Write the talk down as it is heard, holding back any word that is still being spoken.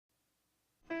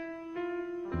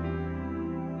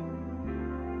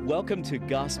Welcome to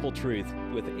Gospel Truth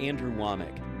with Andrew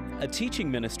Wommack, a teaching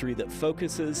ministry that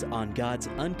focuses on God's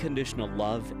unconditional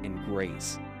love and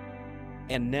grace.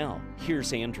 And now,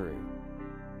 here's Andrew.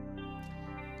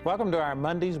 Welcome to our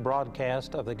Monday's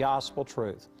broadcast of the Gospel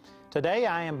Truth. Today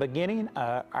I am beginning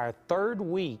our third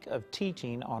week of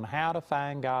teaching on how to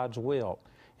find God's will.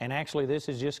 And actually this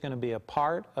is just going to be a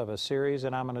part of a series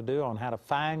that I'm going to do on how to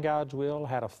find God's will,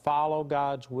 how to follow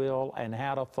God's will, and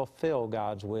how to fulfill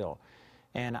God's will.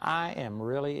 And I am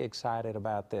really excited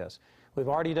about this. We've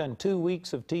already done 2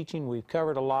 weeks of teaching. We've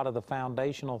covered a lot of the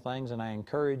foundational things, and I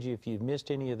encourage you, if you've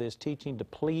missed any of this teaching, to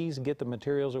please get the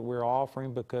materials that we're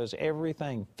offering, because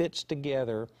everything fits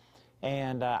together,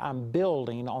 and I'm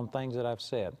building on things that I've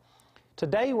said.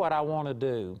 Today what I want to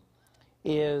do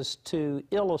is to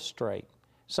illustrate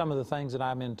some of the things that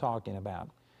I've been talking about.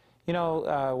 You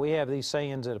know, we have these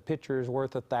sayings that a picture is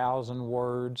worth 1,000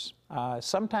 words.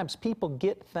 Sometimes people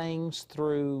get things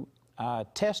through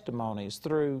testimonies,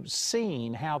 through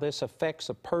seeing how this affects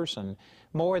a person,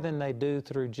 more than they do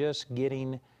through just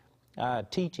getting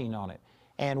teaching on it.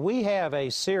 And we have a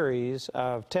series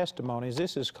of testimonies.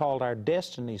 This is called our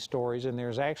Destiny Stories, and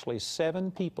there's actually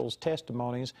 7 people's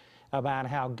testimonies about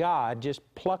how God just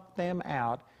plucked them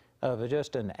out of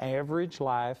just an average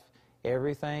life,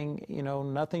 everything, you know,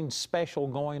 nothing special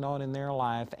going on in their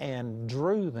life, and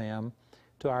drew them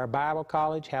to our Bible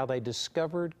college, how they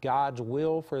discovered God's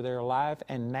will for their life,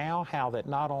 and now how that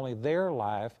not only their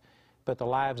life, but the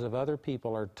lives of other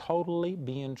people are totally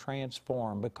being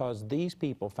transformed because these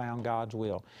people found God's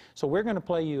will. So we're going to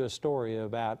play you a story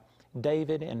about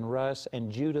David and Russ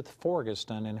and Judith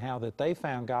Forgeston and how that they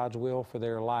found God's will for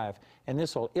their life, and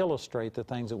this will illustrate the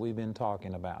things that we've been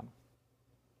talking about.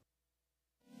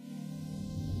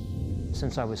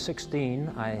 Since I was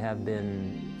 16, I have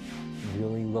been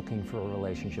really looking for a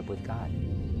relationship with God.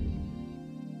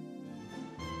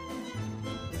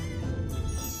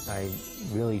 I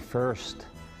really first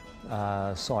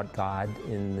sought God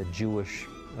in the Jewish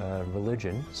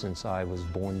religion, since I was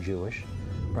born Jewish.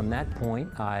 From that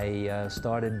point, I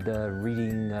started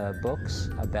reading books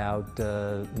about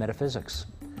metaphysics.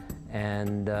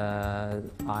 And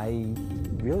I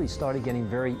really started getting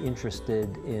very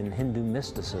interested in Hindu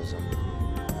mysticism.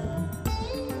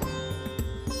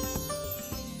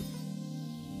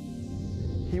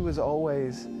 He was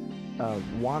always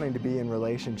wanting to be in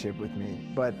relationship with me,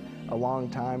 but a long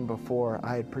time before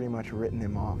I had pretty much written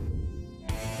him off.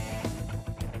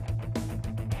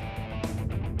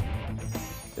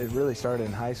 It really started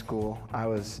in high school. I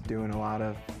was doing a lot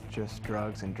of just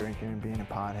drugs and drinking and being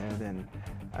a pothead, and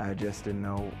I just didn't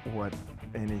know what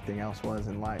anything else was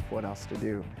in life, what else to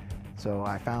do. So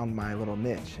I found my little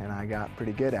niche, and I got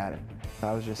pretty good at it.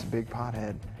 I was just a big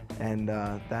pothead, and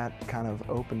that kind of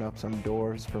opened up some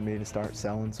doors for me to start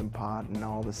selling some pot, and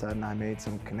all of a sudden I made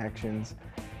some connections.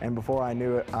 And before I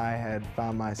knew it, I had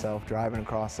found myself driving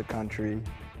across the country,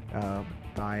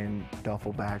 buying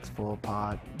duffel bags full of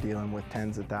pot, dealing with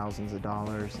tens of thousands of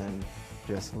dollars, and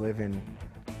just living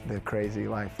the crazy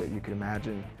life that you could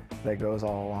imagine that goes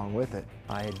all along with it.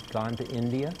 I had gone to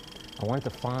India. I wanted to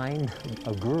find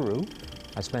a guru.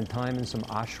 I spent time in some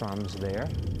ashrams there.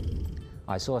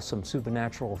 I saw some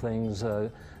supernatural things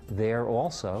there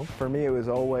also. For me, it was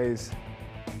always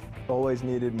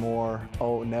needed more,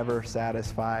 never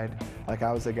satisfied. Like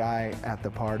I was the guy at the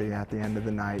party at the end of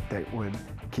the night that would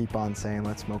keep on saying,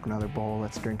 let's smoke another bowl,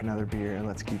 let's drink another beer, and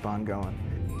let's keep on going.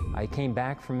 I came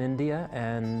back from India,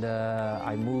 and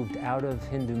I moved out of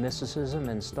Hindu mysticism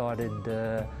and started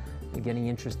getting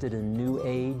interested in New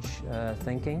Age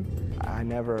thinking. I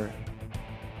never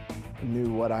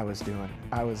knew what I was doing.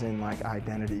 I was in like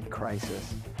identity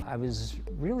crisis. I was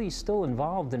really still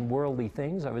involved in worldly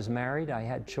things. I was married, I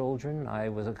had children, I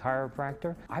was a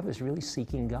chiropractor. I was really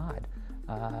seeking God.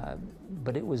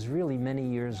 But it was really many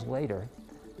years later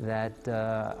that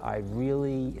I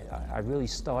really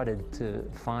started to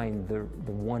find the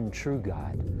one true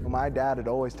God. My dad had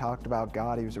always talked about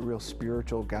God. He was a real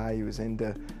spiritual guy. He was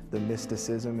into the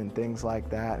mysticism and things like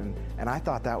that, and I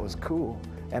thought that was cool.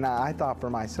 And I thought for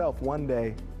myself, one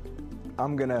day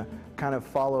I'm gonna kind of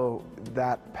follow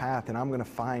that path, and I'm gonna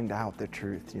find out the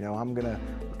truth. You know, I'm gonna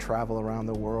travel around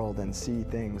the world and see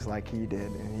things like he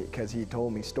did, because he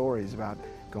told me stories about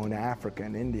going to Africa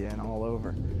and India and all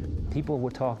over. People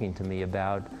were talking to me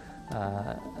about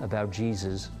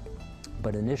Jesus,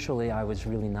 but initially I was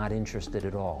really not interested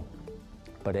at all.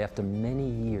 But after many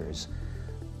years,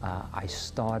 I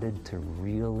started to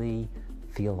really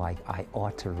feel like I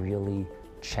ought to really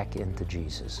check into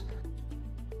Jesus.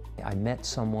 I met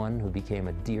someone who became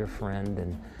a dear friend,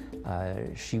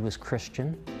 and she was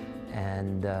Christian,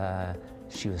 and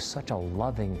She was such a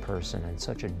loving person and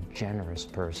such a generous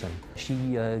person. She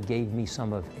gave me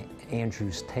some of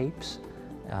Andrew's tapes,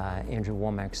 Andrew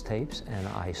Wommack's tapes, and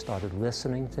I started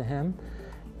listening to him,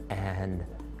 and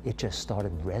it just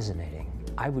started resonating.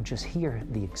 I would just hear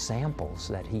the examples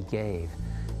that he gave,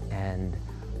 and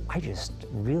I just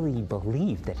really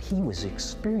believed that he was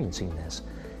experiencing this.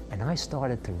 And I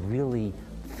started to really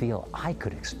feel I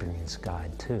could experience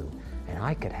God too, and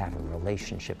I could have a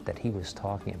relationship that he was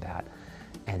talking about.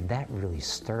 And that really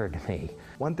stirred me.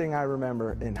 One thing I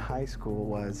remember in high school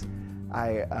was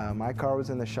my car was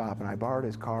in the shop, and I borrowed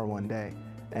his car one day,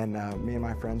 and me and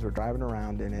my friends were driving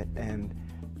around in it, and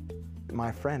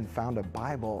my friend found a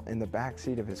Bible in the back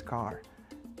seat of his car.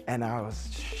 And I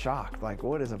was shocked, like,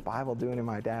 what is a Bible doing in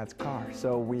my dad's car?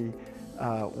 So when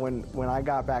I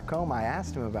got back home, I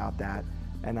asked him about that,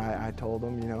 and I told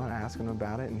him, and I asked him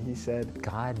about it, and he said,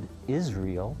 God is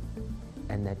real,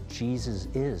 and that Jesus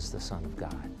is the Son of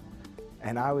God.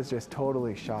 And I was just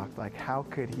totally shocked, like, how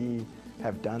could he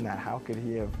have done that? How could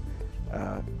he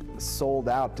have sold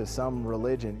out to some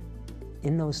religion?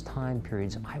 In those time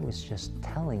periods, I was just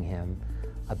telling him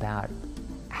about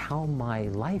how my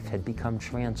life had become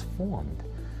transformed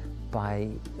by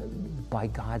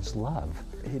God's love.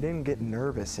 He didn't get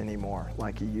nervous anymore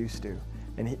like he used to.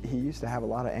 And he used to have a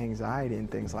lot of anxiety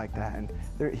and things like that. And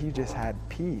he just had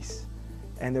peace.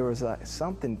 And there was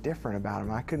something different about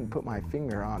him. I couldn't put my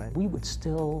finger on it. We would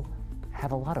still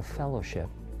have a lot of fellowship,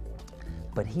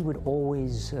 but he would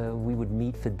always, we would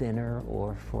meet for dinner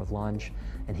or for lunch,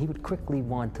 and he would quickly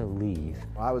want to leave.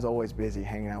 I was always busy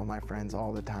hanging out with my friends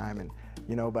all the time, and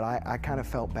but I kind of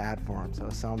felt bad for him, so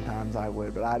sometimes I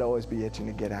would, but I'd always be itching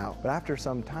to get out. But after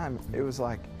some time, it was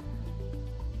like,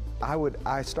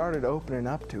 I started opening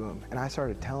up to him, and I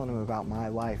started telling him about my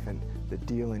life and the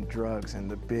deal in drugs and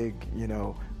the big,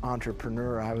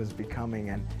 entrepreneur I was becoming,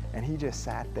 and he just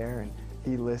sat there and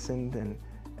he listened,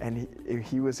 and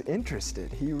he was interested.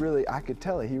 I could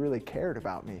tell he really cared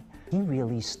about me. He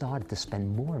really started to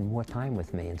spend more and more time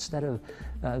with me. Instead of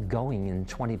going in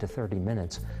 20 to 30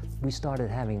 minutes, we started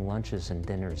having lunches and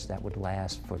dinners that would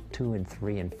last for 2 and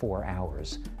 3 and 4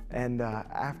 hours. And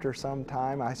after some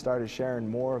time, I started sharing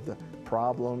more of the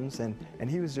problems, and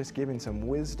he was just giving some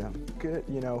wisdom. Good,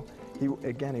 he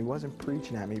wasn't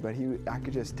preaching at me, but I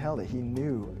could just tell that he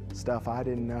knew stuff I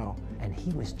didn't know. And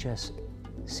he was just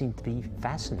seemed to be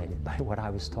fascinated by what I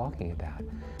was talking about.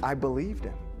 I believed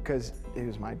him because it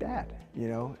was my dad.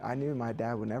 I knew my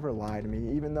dad would never lie to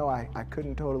me, even though I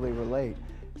couldn't totally relate.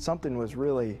 Something was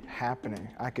really happening.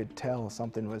 I could tell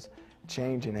something was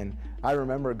changing, and I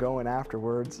remember going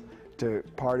afterwards to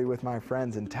party with my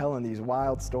friends and telling these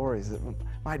wild stories that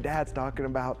my dad's talking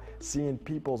about seeing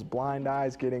people's blind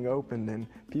eyes getting opened and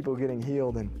people getting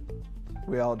healed, and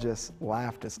we all just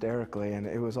laughed hysterically, and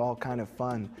it was all kind of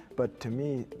fun. But to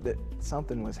me, that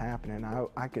something was happening.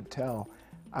 I could tell.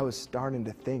 I was starting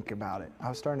to think about it. I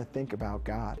was starting to think about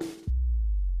God.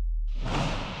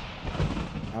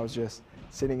 I was just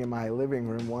sitting in my living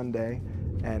room one day,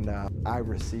 and I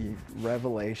received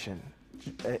revelation.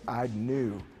 I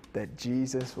knew that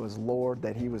Jesus was Lord,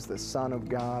 that he was the Son of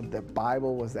God, the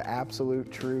Bible was the absolute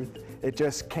truth. It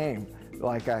just came.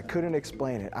 Like I couldn't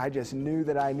explain it. I just knew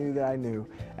that I knew that I knew,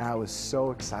 and I was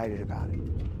so excited about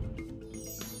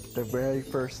it. The very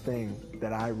first thing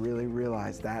that I really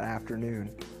realized that afternoon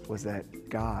was that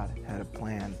God had a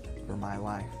plan for my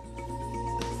life.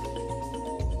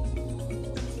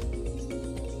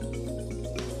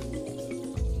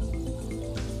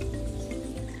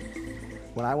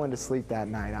 When I went to sleep that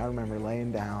night, I remember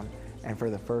laying down and for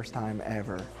the first time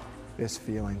ever, just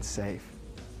feeling safe.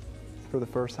 For the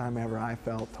first time ever, I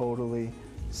felt totally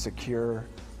secure.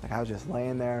 Like I was just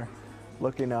laying there,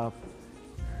 looking up,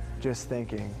 just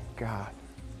thinking, God,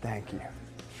 thank you.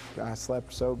 I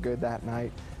slept so good that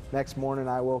night. Next morning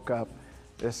I woke up,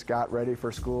 just got ready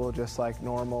for school just like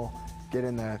normal, get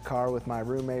in the car with my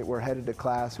roommate. We're headed to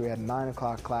class. We had 9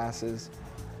 o'clock classes.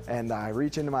 And I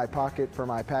reach into my pocket for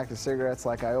my pack of cigarettes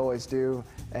like I always do,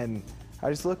 and I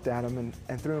just looked at them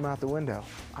and threw them out the window.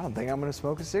 I don't think I'm gonna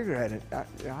smoke a cigarette.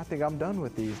 I think I'm done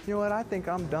with these. You know what, I think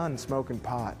I'm done smoking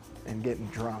pot and getting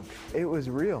drunk. It was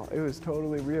real, it was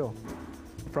totally real.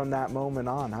 From that moment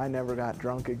on, I never got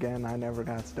drunk again, I never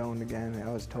got stoned again.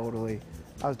 I was totally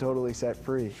set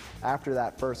free. After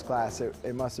that first class,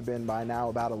 it must have been by now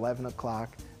about 11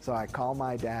 o'clock. So I called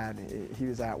my dad. He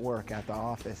was at work at the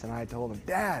office, and I told him,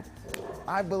 Dad,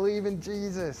 I believe in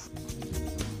Jesus.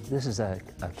 This is a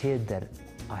kid that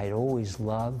I had always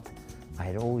loved. I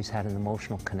had always had an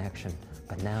emotional connection,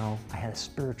 but now I had a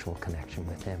spiritual connection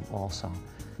with him also.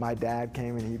 my dad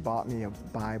came and he bought me a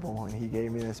Bible, and he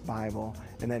gave me this Bible,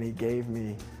 and then he gave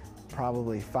me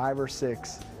probably 5 or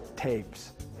 6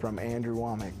 tapes from Andrew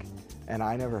Wommack. And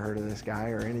I never heard of this guy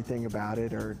or anything about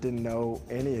it or didn't know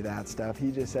any of that stuff.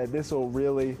 He just said, this will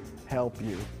really help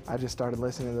you. I just started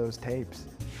listening to those tapes,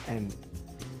 and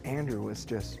Andrew was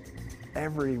just,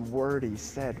 every word he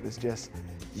said was just,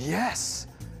 yes,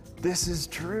 this is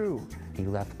true. He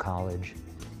left college.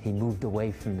 He moved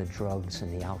away from the drugs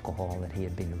and the alcohol that he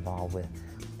had been involved with.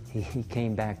 He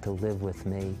came back to live with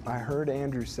me. I heard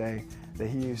Andrew say that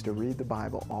he used to read the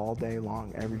Bible all day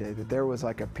long, every day, that there was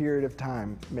like a period of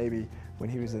time, maybe when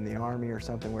he was in the Army or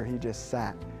something, where he just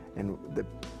sat and the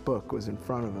book was in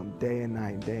front of him day and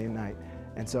night, day and night.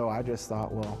 And so I just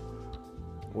thought, well,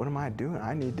 what am I doing?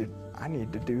 I need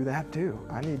to do that too.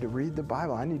 I need to read the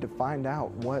Bible. I need to find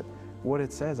out what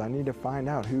it says. I need to find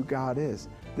out who God is.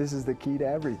 This is the key to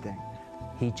everything.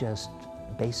 He just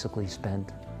basically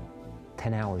spent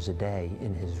 10 hours a day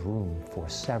in his room for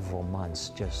several months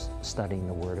just studying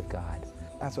the Word of God.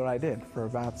 That's what I did for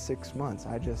about 6 months.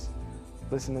 I just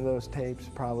listened to those tapes,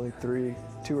 probably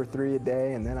 2 or 3 a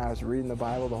day, and then I was reading the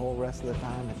Bible the whole rest of the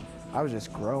time. And I was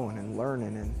just growing and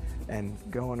learning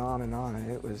and going on, and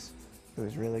it was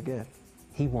really good.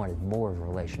 He wanted more of a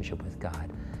relationship with God,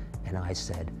 and I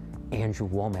said, Andrew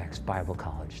Wommack's Bible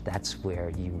College, that's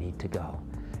where you need to go.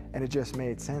 And it just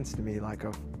made sense to me, like,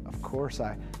 of course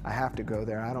I have to go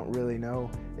there. I don't really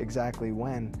know exactly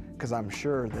when, because I'm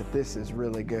sure that this is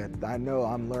really good. I know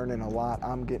I'm learning a lot.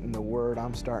 I'm getting the Word.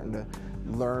 I'm starting to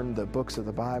learn the books of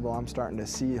the Bible. I'm starting to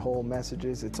see whole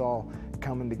messages. It's all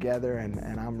coming together,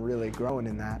 and I'm really growing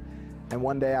in that. And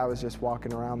one day I was just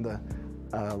walking around the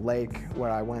lake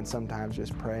where I went sometimes,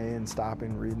 just praying,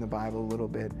 stopping, reading the Bible a little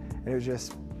bit. And it was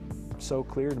just so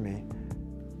clear to me,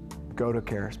 go to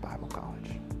Charis Bible College.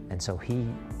 And so he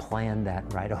planned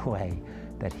that right away,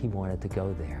 that he wanted to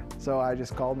go there. So I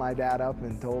just called my dad up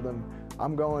and told him,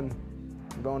 I'm going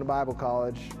to Bible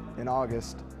college in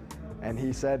August. And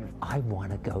he said, I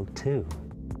want to go too.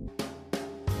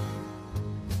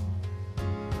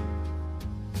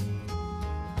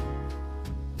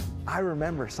 I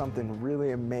remember something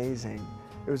really amazing.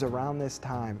 It was around this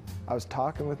time. I was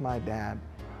talking with my dad,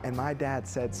 and my dad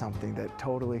said something that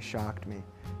totally shocked me.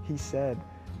 He said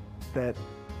that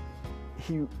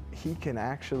he can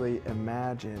actually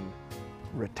imagine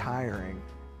retiring,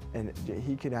 and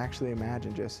he could actually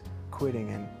imagine just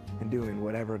quitting and doing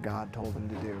whatever God told him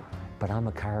to do. But I'm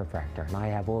a chiropractor, and I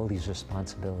have all these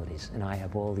responsibilities, and I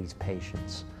have all these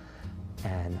patients,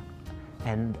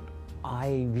 and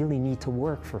I really need to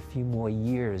work for a few more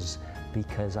years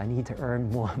because I need to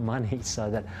earn more money so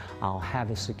that I'll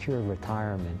have a secure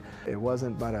retirement. It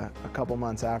wasn't but a couple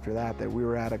months after that we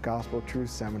were at a Gospel Truth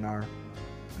seminar.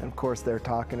 And of course they're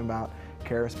talking about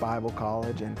Charis Bible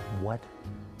College and what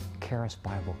Charis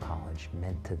Bible College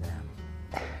meant to them.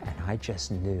 And I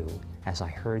just knew, as I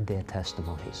heard their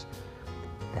testimonies,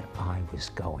 that I was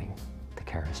going to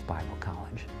Charis Bible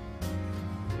College.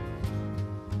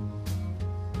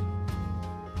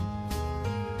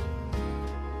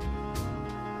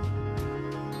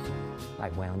 I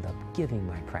wound up giving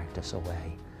my practice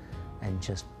away and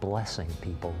just blessing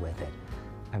people with it.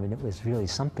 I mean, it was really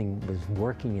something was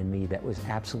working in me that was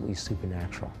absolutely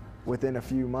supernatural. Within a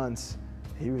few months,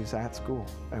 he was at school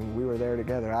and we were there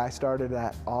together. I started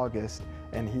that August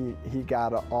and he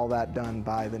got all that done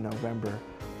by the November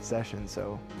session.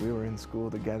 So we were in school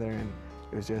together and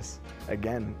it was just,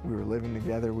 again, we were living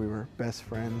together, we were best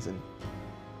friends and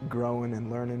growing and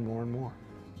learning more and more.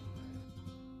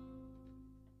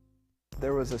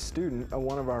 There was a student,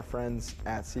 one of our friends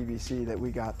at CBC that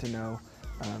we got to know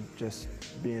just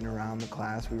being around the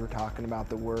class. We were talking about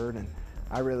the Word, and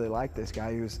I really liked this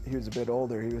guy. He was a bit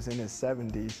older. He was in his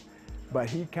 70s. But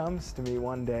he comes to me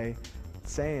one day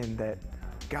saying that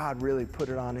God really put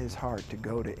it on his heart to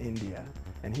go to India.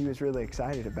 And he was really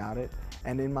excited about it.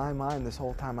 And in my mind this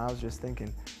whole time I was just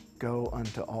thinking, go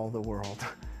unto all the world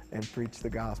and preach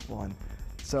the gospel. And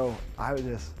so I was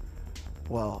just,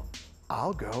 well,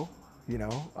 I'll go. You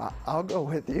know, I'll go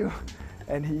with you.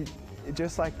 And he,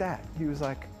 just like that, he was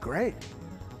like, great,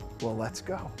 well, let's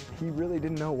go. He really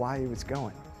didn't know why he was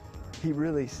going. He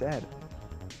really said,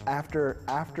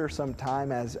 after some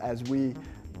time, as we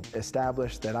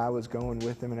established that I was going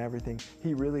with him and everything,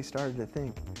 he really started to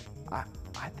think, I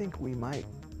think we might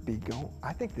be going,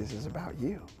 I think this is about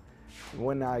you.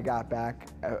 When I got back,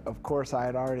 of course, I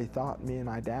had already thought me and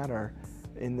my dad are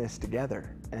in this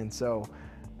together. And so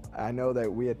I know that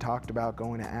we had talked about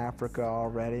going to Africa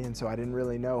already, and so I didn't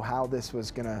really know how this was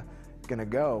gonna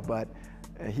go, but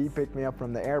he picked me up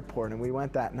from the airport and we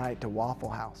went that night to Waffle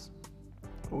House.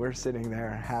 we're sitting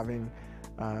there having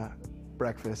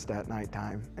breakfast at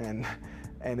nighttime, and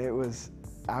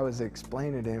I was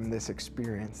explaining to him this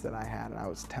experience that I had, and I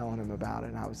was telling him about it,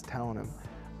 and I was telling him,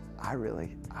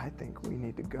 I think we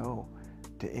need to go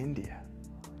to India.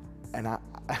 And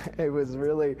it was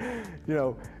really,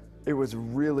 it was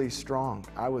really strong.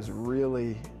 I was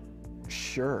really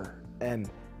sure, and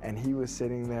he was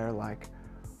sitting there like,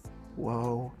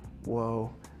 whoa,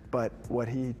 whoa. But what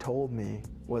he told me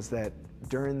was that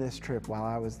during this trip, while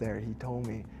I was there, he told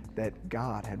me that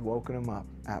God had woken him up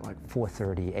at like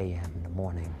 4:30 a.m. in the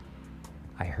morning.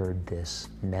 I heard this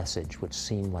message which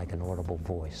seemed like an audible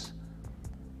voice,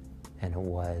 and it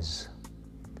was,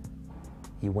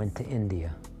 you went to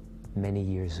India many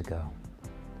years ago,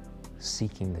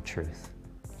 seeking the truth.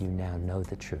 You now know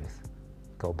the truth.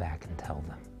 Go back and tell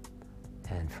them.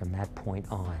 And from that point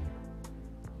on,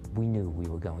 we knew we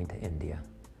were going to India.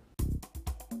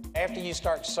 After you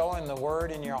start sowing the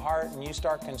word in your heart and you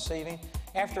start conceiving,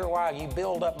 after a while you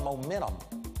build up momentum.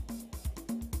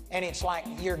 And it's like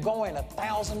you're going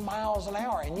 1,000 miles an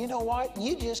hour. And you know what?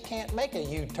 You just can't make a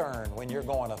U-turn when you're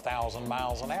going 1,000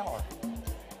 miles an hour.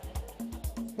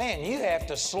 Man, you have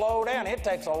to slow down. It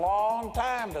takes a long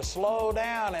time to slow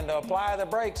down and to apply the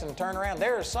brakes and turn around.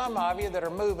 There are some of you that are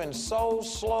moving so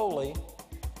slowly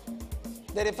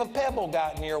that if a pebble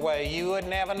got in your way, you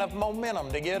wouldn't have enough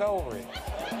momentum to get over it.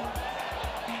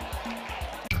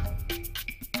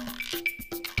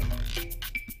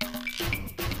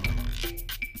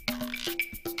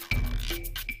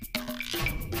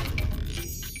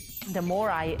 The more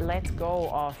I let go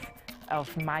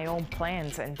of my own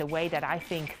plans and the way that I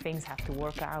think things have to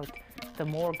work out, the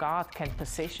more God can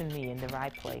position me in the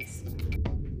right place.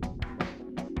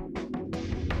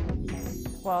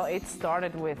 Well, it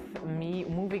started with me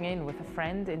moving in with a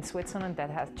friend in Switzerland that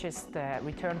had just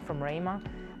returned from Rhema,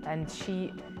 and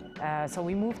so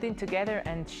we moved in together,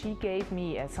 and she gave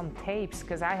me some tapes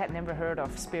because I had never heard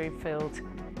of Spirit-filled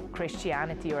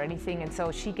Christianity or anything, and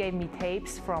so she gave me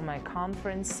tapes from a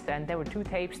conference, and there were 2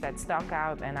 tapes that stuck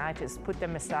out, and I just put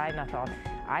them aside, and I thought,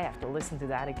 I have to listen to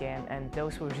that again, and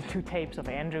those were the 2 tapes of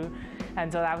Andrew,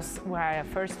 and so that was where I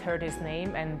first heard his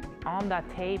name. And on that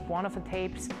tape, one of the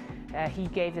tapes, he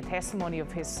gave the testimony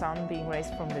of his son being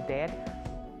raised from the dead,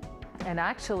 and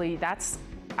actually that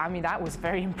was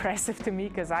very impressive to me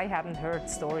because I hadn't heard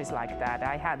stories like that.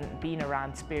 I hadn't been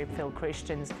around Spirit-filled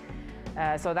Christians.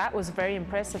 So that was very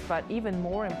impressive, but even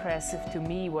more impressive to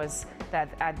me was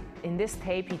that in this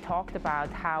tape he talked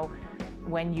about how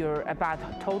when you're about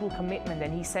total commitment,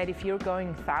 and he said if you're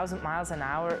going 1,000 miles an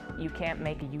hour, you can't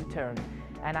make a U-turn.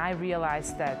 And I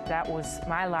realized that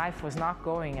my life was not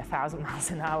going 1,000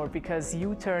 miles an hour because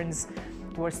U-turns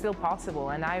were still possible.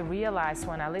 And I realized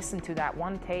when I listened to that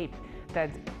one tape that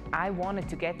I wanted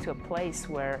to get to a place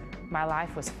where my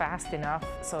life was fast enough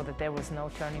so that there was no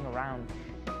turning around.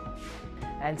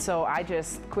 And so I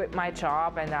just quit my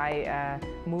job and I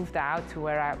moved out to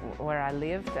where I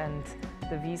lived, and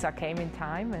the visa came in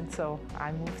time, and so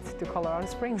I moved to Colorado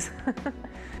Springs.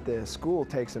 The school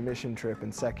takes a mission trip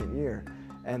in second year,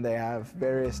 and they have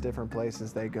various different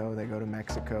places they go. They go to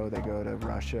Mexico, they go to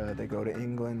Russia, they go to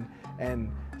England,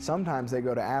 and sometimes they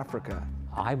go to Africa.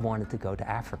 I wanted to go to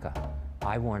Africa.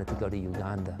 I wanted to go to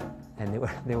Uganda, and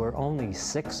there were only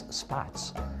 6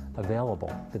 spots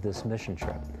available for this mission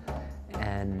trip.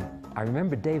 And I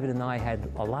remember David and I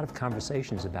had a lot of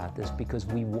conversations about this because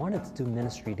we wanted to do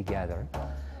ministry together,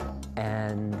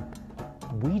 and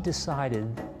we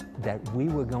decided that we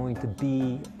were going to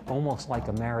be almost like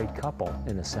a married couple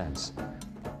in a sense.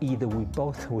 Either we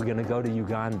both were going to go to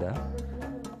Uganda,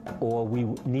 or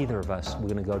neither of us were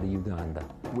going to go to Uganda.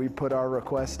 We put our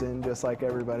request in just like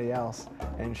everybody else,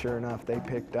 and sure enough, they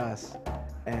picked us,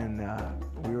 and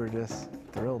we were just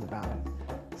thrilled about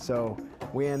it. So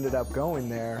we ended up going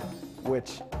there,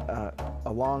 which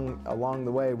along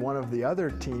the way, one of the other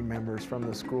team members from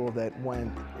the school that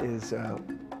went is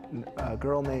a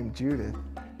girl named Judith,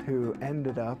 who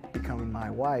ended up becoming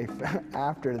my wife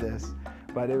after this.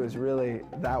 But it was really,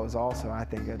 that was also, I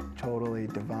think, a totally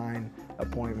divine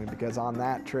appointment, because on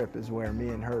that trip is where me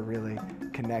and her really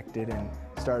connected and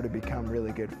started to become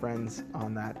really good friends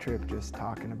on that trip, just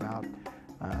talking about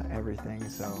everything.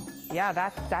 So yeah,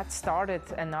 that started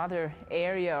another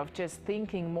area of just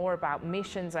thinking more about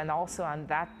missions, and also on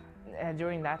that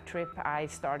during that trip I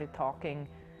started talking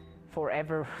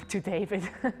forever to David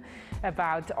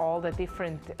about all the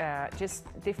different just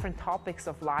different topics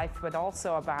of life, but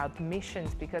also about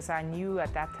missions, because I knew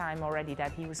at that time already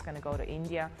that he was going to go to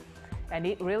India. And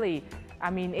it really,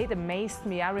 it amazed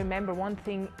me. I remember one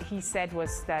thing he said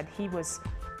was that he was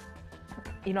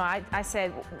you know, I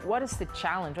said, what is the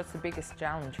challenge? What's the biggest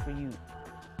challenge for you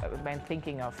when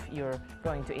thinking of you're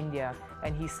going to India?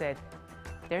 And he said,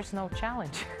 there's no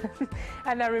challenge.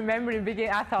 And I remember in the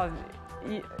beginning, I thought,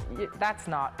 that's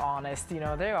not honest, you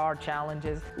know, there are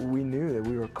challenges. We knew that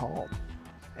we were called.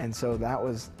 And so that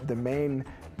was the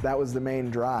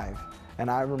main drive. And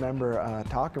I remember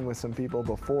talking with some people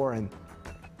before, and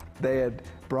they had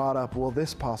brought up, well,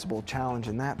 this possible challenge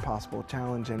and that possible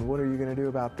challenge, and what are you going to do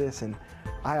about this? And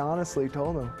I honestly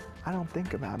told them, I don't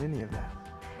think about any of that.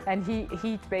 And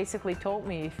he basically told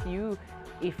me,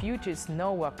 if you just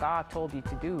know what God told you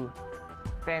to do,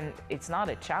 then it's not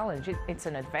a challenge, it's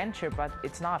an adventure, but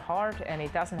it's not hard, and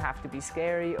it doesn't have to be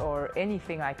scary or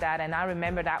anything like that. And I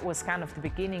remember that was kind of the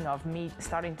beginning of me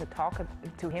starting to talk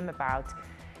to him about,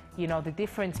 you know, the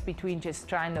difference between just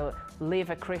trying to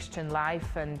live a Christian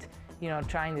life and, you know,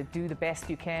 trying to do the best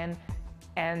you can,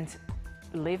 and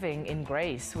living in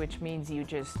grace, which means you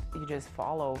just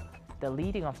follow the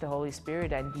leading of the Holy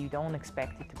Spirit and you don't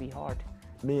expect it to be hard.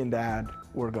 Me and Dad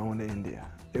were going to India.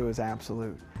 It was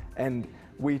absolute. And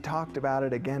we talked about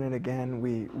it again and again.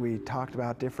 We talked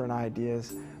about different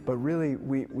ideas, but really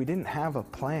we didn't have a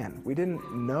plan. We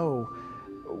didn't know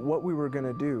what we were going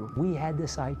to do. We had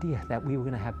this idea that we were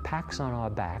going to have packs on our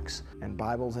backs And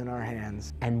Bibles in our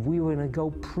hands. and we were going to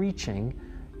go preaching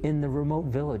in the remote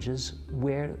villages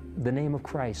where the name of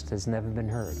Christ has never been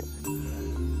heard.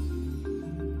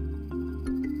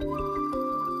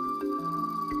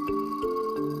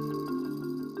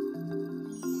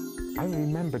 I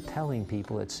remember telling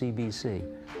people at CBC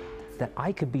that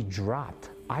I could be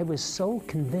dropped. I was so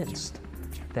convinced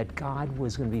that God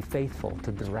was going to be faithful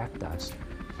to direct us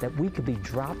that we could be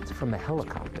dropped from a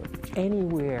helicopter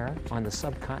anywhere on the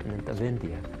subcontinent of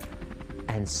India,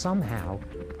 and somehow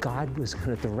God was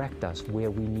going to direct us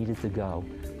where we needed to go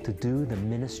to do the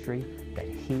ministry that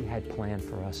He had planned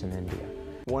for us in India.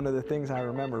 One of the things I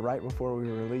remember right before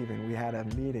we were leaving, we had a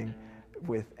meeting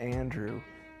with Andrew,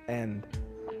 and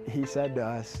he said to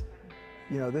us,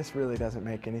 you know, this really doesn't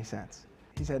make any sense.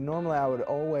 He said, normally I would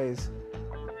always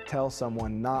tell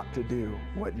someone not to do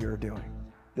what you're doing.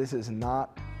 This is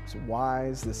not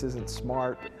wise, this isn't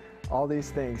smart, all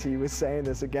these things. He was saying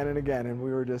this again and again, and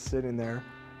we were just sitting there,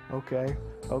 okay.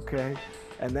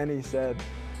 And then he said,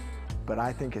 but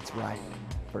I think it's right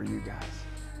for you guys.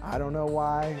 I don't know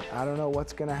why, I don't know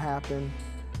what's gonna happen,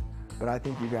 but I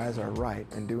think you guys are right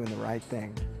and doing the right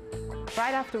thing.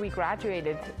 Right after we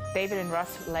graduated, David and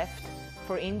Russ left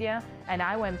for India, and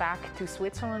I went back to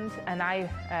Switzerland and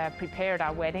I prepared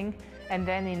our wedding. And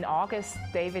then in August,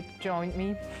 David joined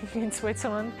me in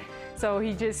Switzerland. So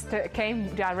he just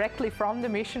came directly from the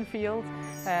mission field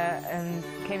and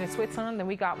came to Switzerland, and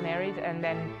we got married, and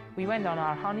then we went on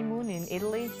our honeymoon in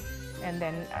Italy, and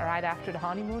then right after the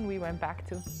honeymoon we went back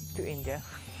to India.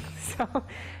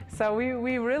 So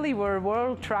we really were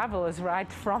world travelers right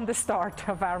from the start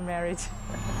of our marriage.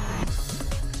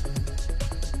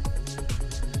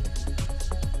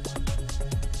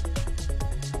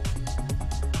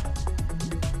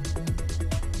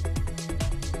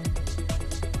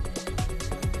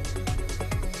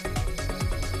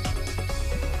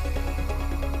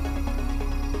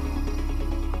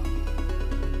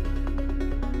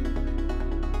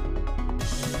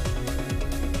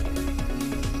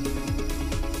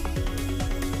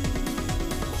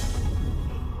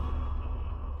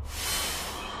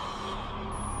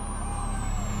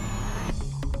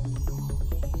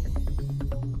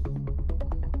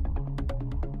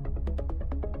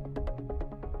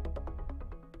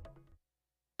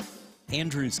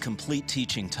 Andrew's complete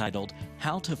teaching titled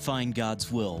How to Find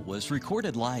God's Will was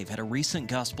recorded live at a recent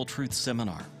Gospel Truth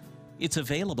seminar. It's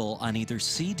available on either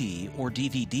CD or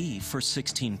DVD for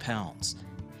 £16.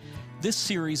 This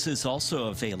series is also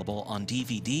available on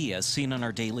DVD as seen on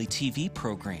our daily TV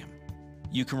program.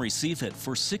 You can receive it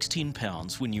for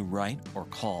 £16 when you write or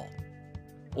call.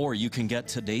 Or you can get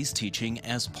today's teaching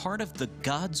as part of the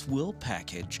God's Will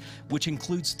package, which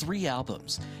includes 3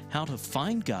 albums, How to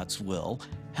Find God's Will,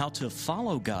 How to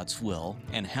Follow God's Will,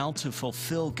 and How to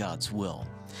Fulfill God's Will.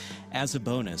 As a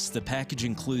bonus, the package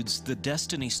includes the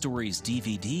Destiny Stories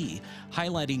DVD,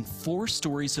 highlighting 4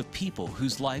 stories of people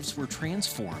whose lives were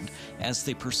transformed as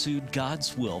they pursued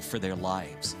God's will for their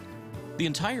lives. The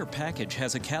entire package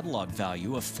has a catalog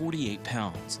value of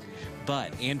 £48.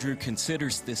 But Andrew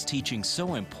considers this teaching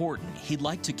so important, he'd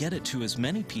like to get it to as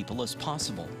many people as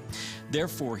possible.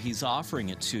 Therefore, he's offering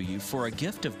it to you for a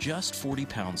gift of just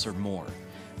 £40 or more.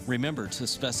 Remember to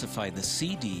specify the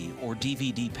CD or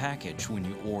DVD package when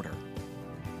you order.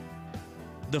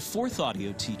 The 4th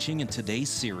audio teaching in today's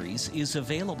series is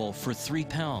available for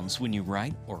 £3 when you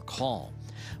write or call.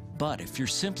 But if you're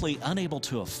simply unable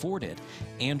to afford it,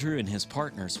 Andrew and his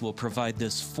partners will provide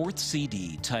this 4th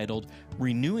CD titled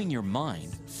Renewing Your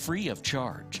Mind, free of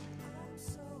charge.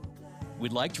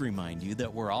 We'd like to remind you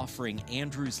that we're offering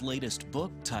Andrew's latest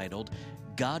book titled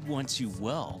God Wants You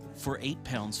Well for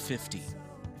 £8.50.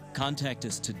 Contact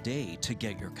us today to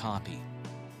get your copy.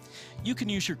 You can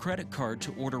use your credit card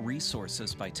to order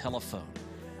resources by telephone.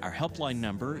 Our helpline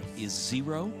number is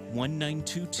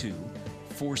 01922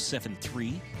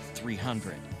 473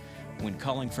 300. When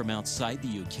calling from outside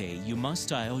the UK, you must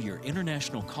dial your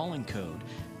international calling code,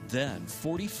 then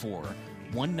 44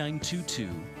 1922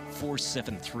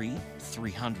 473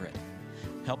 300.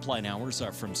 Helpline hours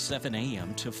are from 7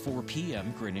 a.m. to 4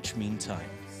 p.m. Greenwich Mean Time.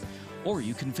 Or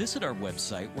you can visit our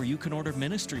website where you can order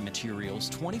ministry materials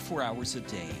 24 hours a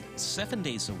day, 7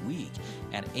 days a week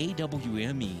at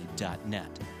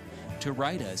awme.net. To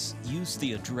write us, use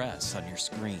the address on your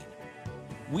screen.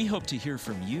 We hope to hear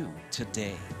from you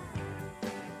today.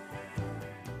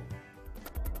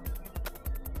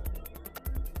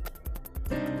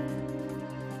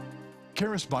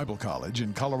 Charis Bible College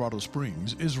in Colorado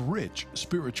Springs is rich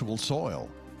spiritual soil.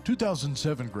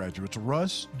 2007 graduates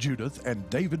Russ, Judith, and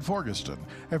David Forgeston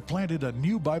have planted a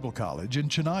new Bible college in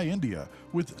Chennai, India,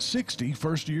 with 60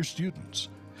 first-year students.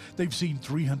 They've seen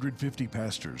 350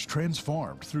 pastors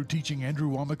transformed through teaching Andrew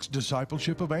Wommack's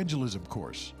Discipleship Evangelism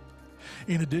course.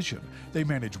 In addition, they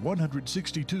manage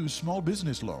 162 small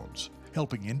business loans,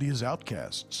 helping India's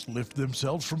outcasts lift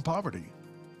themselves from poverty.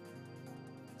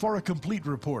 For a complete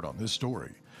report on this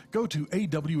story, go to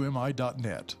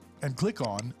awmi.net and click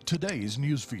on today's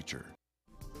news feature.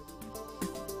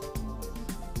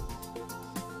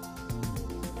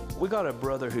 We got a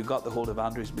brother who got the hold of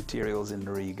Andrew's materials in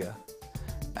Riga,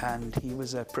 and he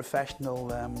was a professional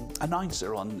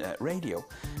announcer on radio,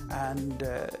 and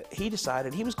he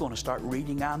decided he was going to start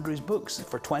reading Andrew's books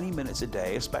for 20 minutes a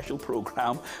day, a special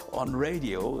program on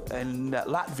radio in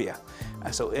Latvia.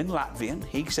 And so in Latvian,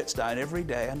 he sits down every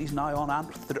day, and he's now on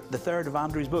the third of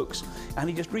Andrew's books, and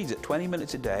he just reads it 20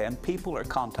 minutes a day, and people are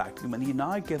contacting him, and he's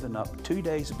now given up 2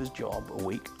 days of his job a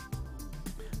week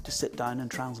to sit down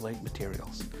and translate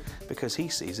materials, because he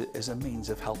sees it as a means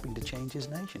of helping to change his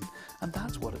nation. And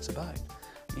that's what it's about.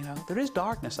 You know, there is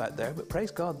darkness out there, but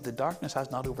praise God, the darkness has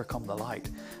not overcome the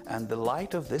light. And the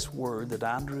light of this word that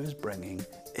Andrew is bringing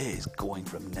is going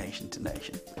from nation to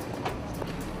nation.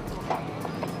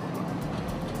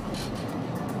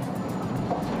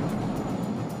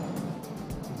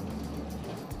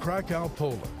 Krakow,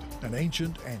 Poland, an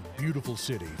ancient and beautiful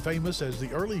city, famous as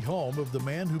the early home of the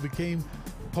man who became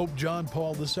Pope John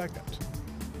Paul II.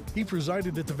 He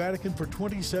presided at the Vatican for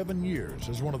 27 years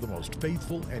as one of the most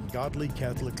faithful and godly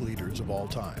Catholic leaders of all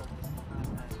time.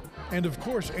 And of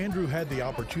course, Andrew had the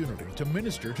opportunity to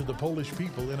minister to the Polish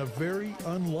people in a very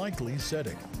unlikely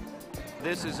setting.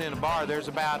 This is in a bar. There's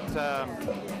about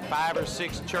 5 or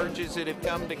 6 churches that have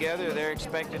come together. They're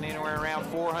expecting anywhere around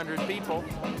 400 people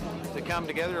to come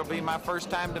together. It'll be my first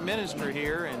time to minister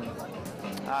here, and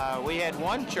we had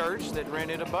one church that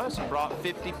rented a bus and brought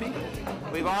 50 people.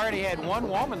 We've already had one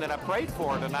woman that I prayed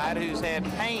for tonight who's had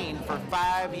pain for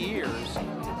 5 years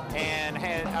and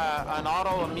had an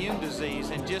autoimmune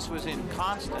disease and just was in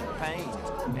constant pain.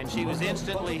 And she was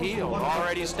instantly healed,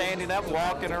 already standing up,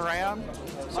 walking around.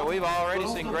 So we've already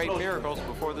seen great miracles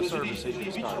before the service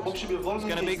even starts. It's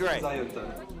going to be great.